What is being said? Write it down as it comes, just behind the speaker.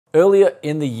Earlier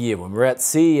in the year, when we were at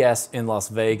CES in Las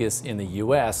Vegas in the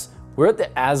US, we're at the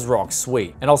ASRock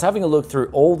suite, and I was having a look through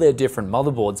all their different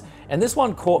motherboards, and this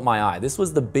one caught my eye. This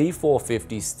was the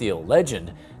B450 Steel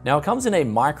Legend. Now it comes in a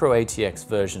micro ATX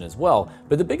version as well,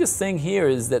 but the biggest thing here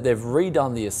is that they've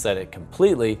redone the aesthetic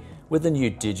completely with a new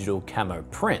digital camo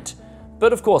print.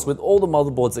 But of course, with all the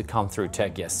motherboards that come through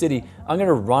Tech YES City, I'm going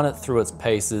to run it through its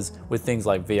paces with things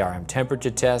like VRM temperature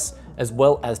tests, as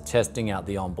well as testing out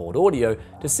the onboard audio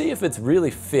to see if it's really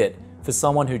fit for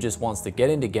someone who just wants to get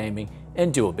into gaming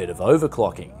and do a bit of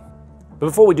overclocking. But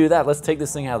before we do that, let's take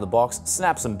this thing out of the box,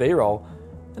 snap some B-roll,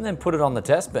 and then put it on the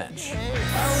test bench.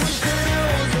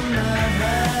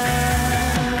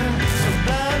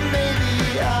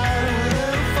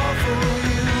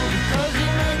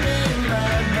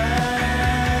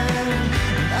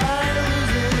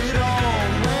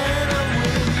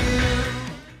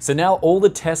 So now all the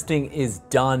testing is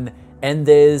done, and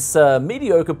there's a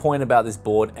mediocre point about this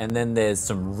board, and then there's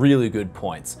some really good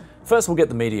points. First, we'll get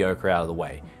the mediocre out of the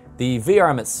way. The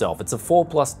VRM itself, it's a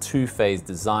 4+2 phase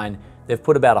design. They've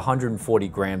put about 140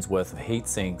 grams worth of heat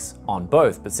sinks on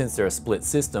both, but since they're a split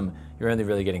system, you're only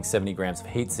really getting 70 grams of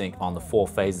heatsink on the 4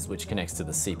 phases, which connects to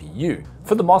the CPU.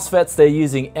 For the MOSFETs, they're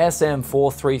using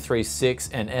SM4336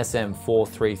 and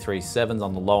SM4337s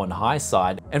on the low and high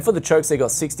side. And for the chokes, they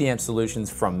got 60 amp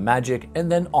solutions from Magic,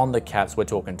 and then on the caps, we're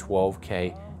talking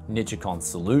 12K Nichicon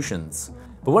solutions.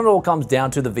 But when it all comes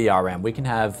down to the VRM, we can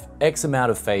have X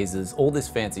amount of phases, all this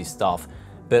fancy stuff,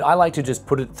 but I like to just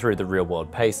put it through the real world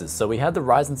paces. So we had the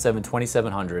Ryzen 7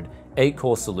 2700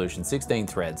 8-core solution, 16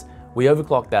 threads. We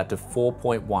overclocked that to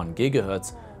 4.1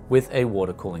 gigahertz with a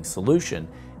water cooling solution.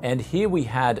 And here we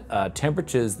had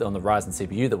temperatures on the Ryzen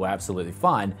CPU that were absolutely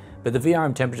fine, but the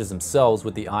VRM temperatures themselves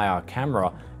with the IR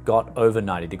camera got over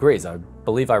 90 degrees. I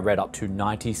believe I read up to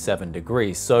 97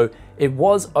 degrees. So it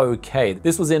was okay.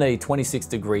 This was in a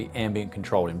 26-degree ambient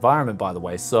controlled environment, by the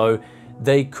way. So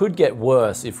they could get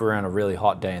worse if we're on a really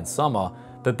hot day in summer.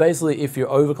 But basically, if you're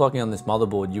overclocking on this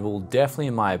motherboard, you will definitely,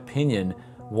 in my opinion,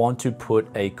 want to put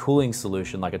a cooling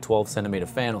solution like a 12-centimeter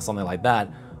fan or something like that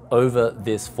over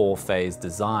this 4-phase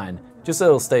design, just so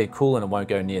it'll stay cool and it won't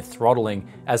go near throttling.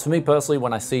 As for me personally,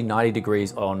 when I see 90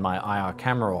 degrees on my IR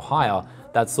camera or higher,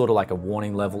 that's sort of like a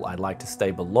warning level. I'd like to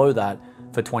stay below that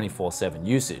for 24/7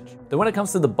 usage. Then when it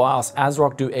comes to the BIOS,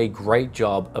 ASRock do a great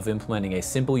job of implementing a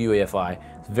simple UEFI.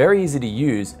 It's very easy to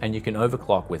use and you can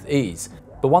overclock with ease.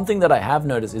 But one thing that I have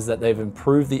noticed is that they've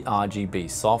improved the RGB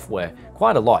software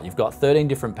quite a lot. You've got 13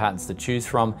 different patterns to choose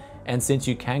from, and since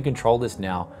you can control this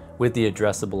now with the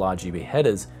addressable RGB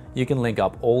headers, you can link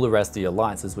up all the rest of your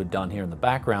lights as we've done here in the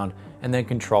background and then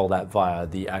control that via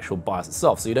the actual BIOS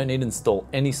itself. So you don't need to install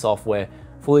any software,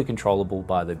 fully controllable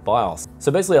by the BIOS.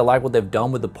 So basically I like what they've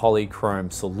done with the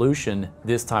polychrome solution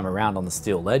this time around on the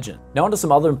Steel Legend. Now onto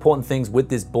some other important things with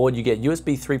this board. You get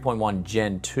USB 3.1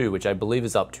 Gen 2, which I believe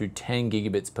is up to 10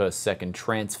 gigabits per second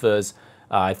transfers.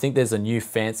 I think there's a new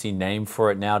fancy name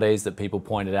for it nowadays that people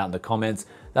pointed out in the comments.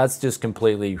 That's just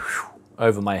completely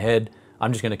over my head.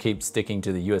 I'm just going to keep sticking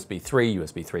to the USB 3,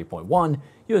 USB 3.1,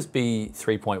 USB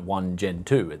 3.1 Gen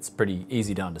 2. It's pretty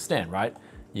easy to understand, right?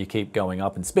 You keep going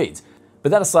up in speeds.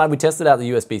 But that aside, we tested out the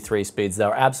USB 3 speeds. They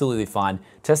were absolutely fine.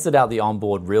 Tested out the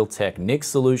onboard realtek NIC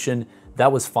solution.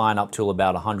 That was fine up till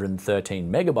about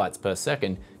 113 megabytes per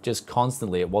second, just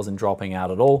constantly. It wasn't dropping out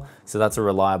at all. So that's a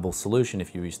reliable solution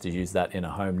if you used to use that in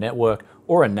a home network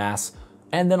or a NAS.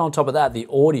 And then on top of that, the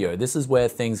audio. This is where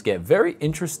things get very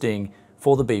interesting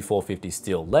for the B450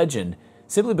 Steel Legend,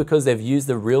 simply because they've used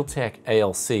the realtek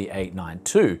ALC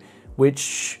 892,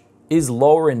 which is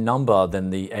lower in number than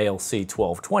the ALC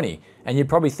 1220. And you'd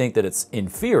probably think that it's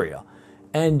inferior.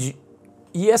 And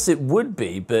yes, it would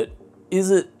be, but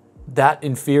is it that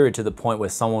inferior to the point where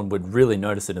someone would really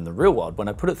notice it in the real world? When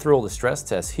I put it through all the stress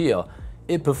tests here,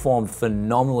 it performed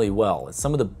phenomenally well. It's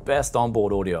some of the best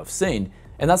onboard audio I've seen,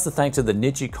 and that's the thanks to the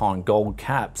Nichicon gold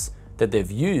caps that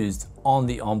they've used on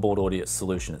the onboard audio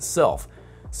solution itself.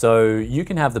 So you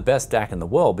can have the best DAC in the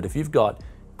world, but if you've got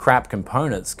crap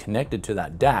components connected to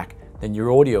that DAC, then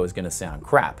your audio is going to sound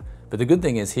crap. But the good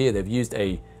thing is here, they've used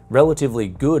a relatively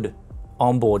good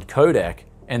onboard codec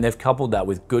and they've coupled that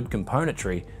with good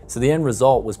componentry. So the end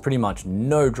result was pretty much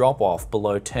no drop off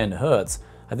below 10 Hertz.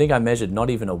 I think I measured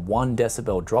not even a 1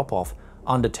 decibel drop off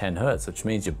under 10 Hertz, which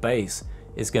means your bass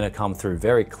is going to come through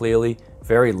very clearly,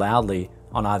 very loudly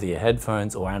on either your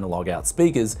headphones or analog out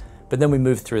speakers. But then we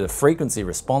moved through the frequency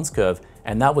response curve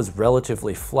and that was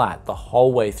relatively flat the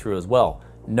whole way through as well.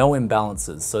 No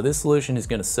imbalances. So this solution is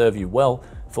going to serve you well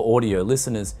for audio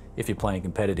listeners if you're playing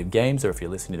competitive games or if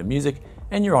you're listening to music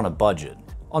and you're on a budget.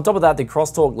 On top of that, the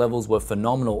crosstalk levels were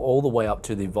phenomenal all the way up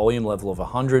to the volume level of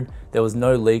 100. There was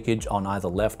no leakage on either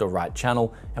left or right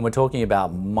channel, and we're talking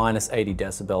about minus 80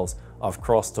 decibels of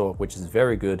crosstalk, which is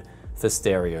very good for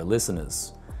stereo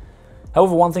listeners.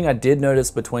 However, one thing I did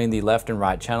notice between the left and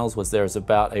right channels was there is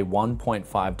about a 1.5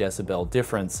 decibel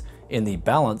difference in the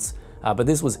balance, but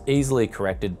this was easily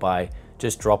corrected by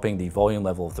just dropping the volume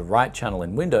level of the right channel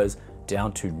in Windows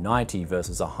down to 90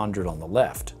 versus 100 on the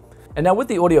left. And now with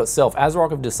the audio itself,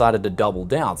 ASRock have decided to double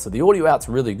down. So the audio out's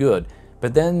really good,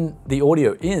 but then the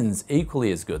audio in's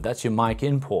equally as good. That's your mic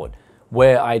in port,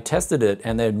 where I tested it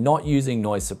and they're not using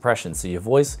noise suppression. So your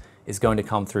voice is going to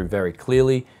come through very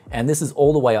clearly. And this is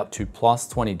all the way up to plus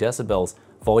 20 decibels,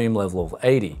 volume level of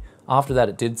 80. After that,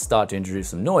 it did start to introduce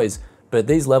some noise, but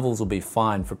these levels will be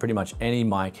fine for pretty much any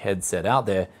mic headset out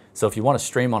there. So if you want to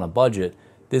stream on a budget,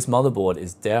 this motherboard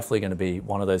is definitely going to be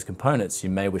one of those components you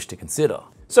may wish to consider.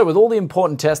 So with all the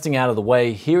important testing out of the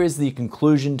way, here is the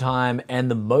conclusion time and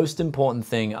the most important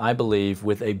thing I believe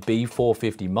with a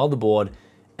B450 motherboard,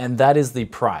 and that is the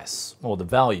price or the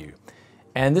value.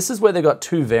 And this is where they've got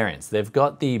two variants. They've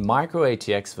got the micro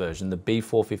ATX version, the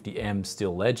B450M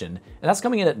Steel Legend, and that's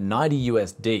coming in at 90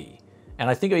 USD. And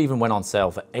I think it even went on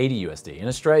sale for 80 USD. In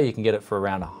Australia, you can get it for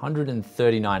around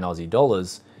 139 Aussie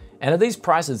dollars. And at these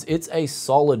prices, it's a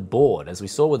solid board. As we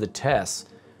saw with the tests,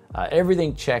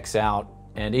 everything checks out.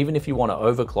 And even if you want to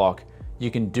overclock,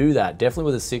 you can do that.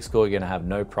 Definitely with a 6-core, you're going to have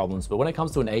no problems. But when it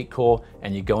comes to an 8-core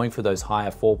and you're going for those higher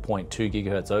 4.2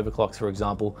 gigahertz overclocks, for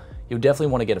example, you'll definitely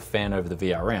want to get a fan over the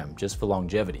VRM just for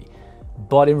longevity.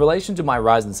 But in relation to my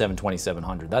Ryzen 7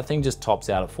 2700, that thing just tops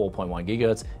out at 4.1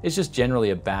 gigahertz. It's just generally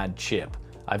a bad chip.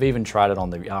 I've even tried it on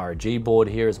the ROG board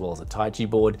here as well as the Taichi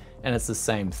board, and it's the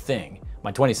same thing.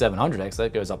 My 2700X,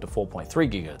 that goes up to 4.3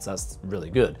 gigahertz. That's really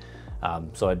good.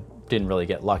 So I didn't really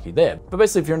get lucky there. But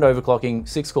basically, if you're into overclocking,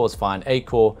 6-core is fine.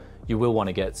 8-core, you will want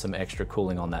to get some extra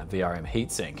cooling on that VRM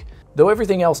heatsink. Though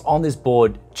everything else on this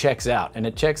board checks out, and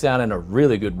it checks out in a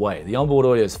really good way. The onboard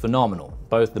audio is phenomenal,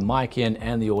 both the mic in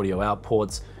and the audio out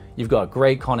ports. You've got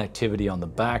great connectivity on the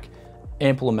back,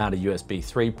 ample amount of USB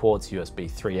 3 ports, USB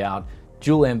 3 out,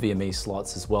 dual NVMe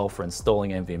slots as well for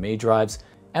installing NVMe drives.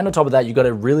 And on top of that, you've got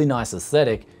a really nice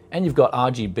aesthetic, and you've got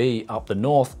RGB up the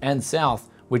north and south,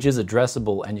 which is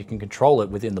addressable, and you can control it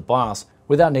within the BIOS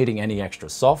without needing any extra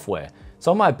software.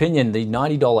 So in my opinion, the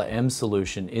 $90 M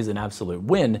solution is an absolute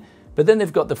win, but then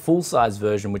they've got the full-size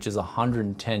version, which is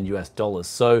 110 US dollars.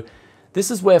 So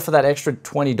this is where for that extra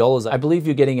 $20, I believe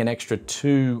you're getting an extra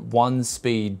 2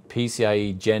 1-speed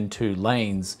PCIe Gen 2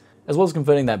 lanes, as well as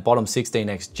converting that bottom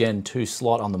 16X Gen 2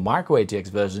 slot on the micro ATX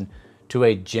version to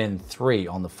a Gen 3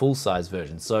 on the full-size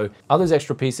version. So are those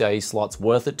extra PCIe slots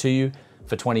worth it to you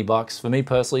for 20 bucks? For me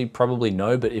personally, probably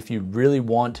no, but if you really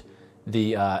want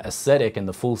the aesthetic and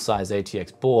the full-size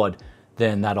ATX board,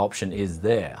 then that option is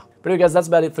there. But anyway guys, that's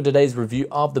about it for today's review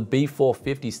of the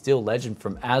B450 Steel Legend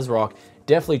from ASRock.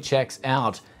 Definitely checks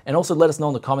out, and also let us know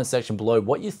in the comment section below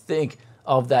what you think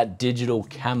of that digital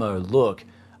camo look.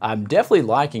 I'm definitely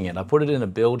liking it. I put it in a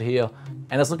build here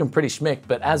and it's looking pretty schmick,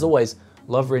 but as always,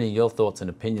 love reading your thoughts and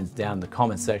opinions down in the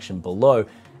comment section below.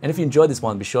 And if you enjoyed this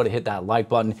one, be sure to hit that like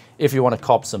button. If you want to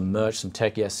cop some merch, some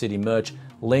Tech YES City merch,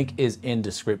 link is in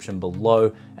description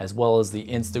below, as well as the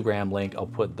Instagram link. I'll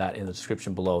put that in the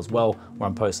description below as well, where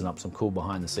I'm posting up some cool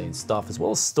behind the scenes stuff, as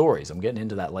well as stories. I'm getting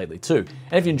into that lately too.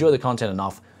 And if you enjoy the content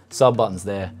enough, sub button's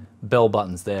there, bell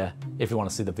button's there, if you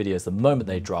want to see the videos the moment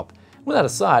they drop. With that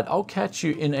aside, I'll catch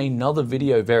you in another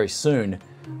video very soon.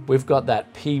 We've got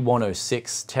that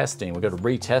P106 testing. We've got to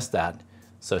retest that,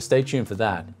 so stay tuned for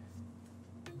that.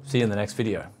 See you in the next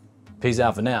video. Peace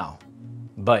out for now.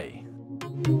 Bye.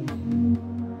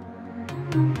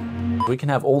 We can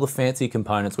have all the fancy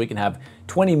components. We can have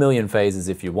 20 million phases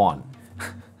if you want.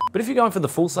 But if you're going for the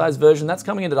full-size version, that's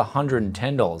coming in at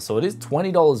 $110. So it is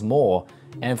 $20 more.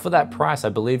 And for that price, I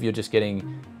believe you're just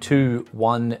getting 2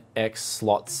 1X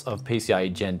slots of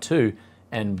PCIe Gen 2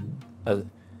 and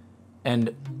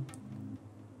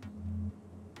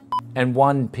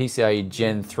one PCIe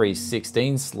Gen 3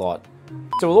 16 slot.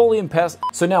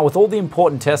 So now with all the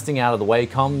important testing out of the way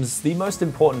comes the most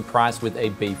important price with a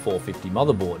B450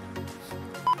 motherboard.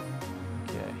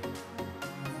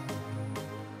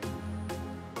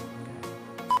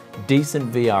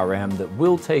 Decent VRM that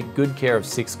will take good care of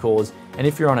 6 cores, and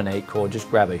if you're on an 8 core, just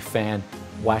grab a fan,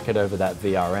 whack it over that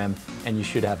VRM, and you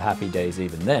should have happy days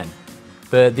even then.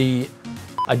 But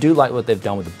I do like what they've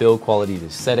done with the build quality, the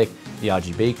aesthetic, the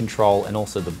RGB control, and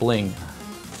also the bling.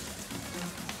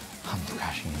 I'm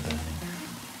crashing and burning.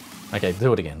 Okay,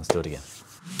 do it again, let's do it again.